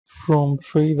From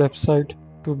free website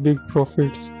to big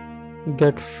profits.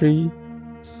 Get free,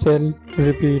 sell,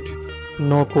 repeat.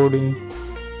 No coding.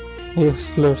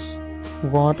 Hustlers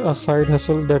want a side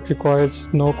hustle that requires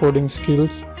no coding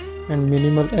skills and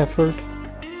minimal effort?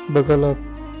 Buckle up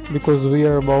because we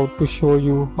are about to show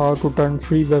you how to turn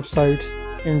free websites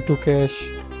into cash.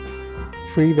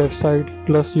 Free website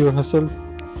plus your hustle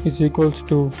is equals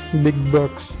to big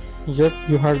bucks. Yep,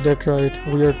 you heard that right.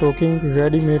 We are talking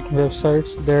ready-made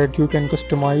websites that you can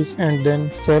customize and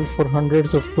then sell for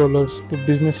hundreds of dollars to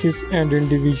businesses and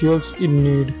individuals in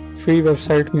need. Free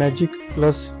website magic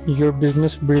plus your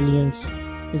business brilliance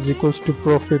is equals to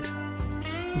profit.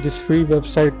 This free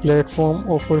website platform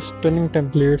offers stunning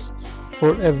templates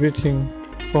for everything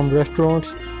from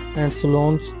restaurants and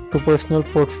salons to personal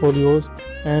portfolios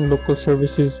and local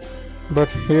services. But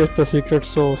here's the secret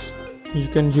sauce. You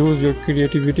can use your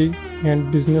creativity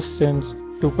and business sense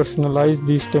to personalize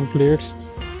these templates,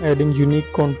 adding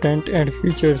unique content and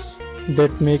features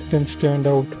that make them stand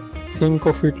out. Think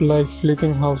of it like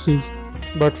flipping houses,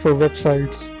 but for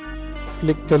websites.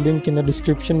 Click the link in the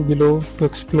description below to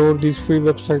explore these free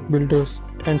website builders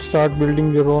and start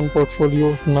building your own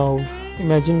portfolio now.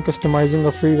 Imagine customizing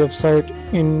a free website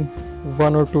in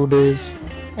 1 or 2 days,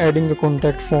 adding a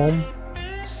contact form,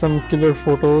 some killer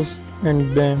photos,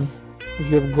 and bam,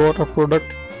 you have got a product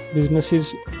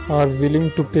businesses are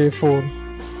willing to pay for.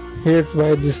 Here's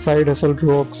why this side hustle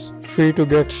rocks. Free to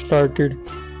get started.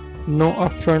 No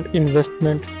upfront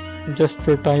investment, just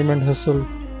your time and hustle.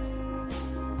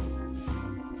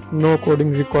 No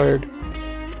coding required.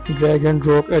 Drag and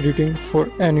drop editing for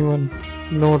anyone.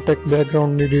 No tech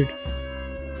background needed.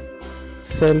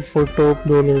 Sell for top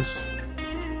dollars.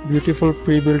 Beautiful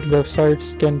pre-built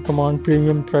websites can command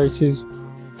premium prices.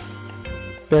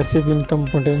 Passive income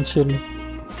potential.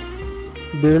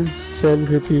 Build, sell,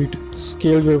 repeat.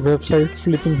 Scale your website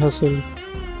flipping hustle.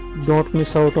 Don't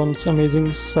miss out on this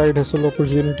amazing side hustle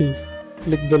opportunity.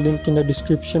 Click the link in the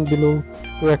description below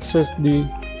to access the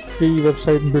free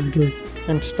website builder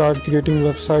and start creating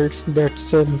websites that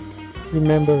sell.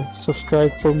 Remember,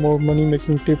 subscribe for more money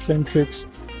making tips and tricks.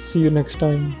 See you next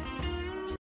time.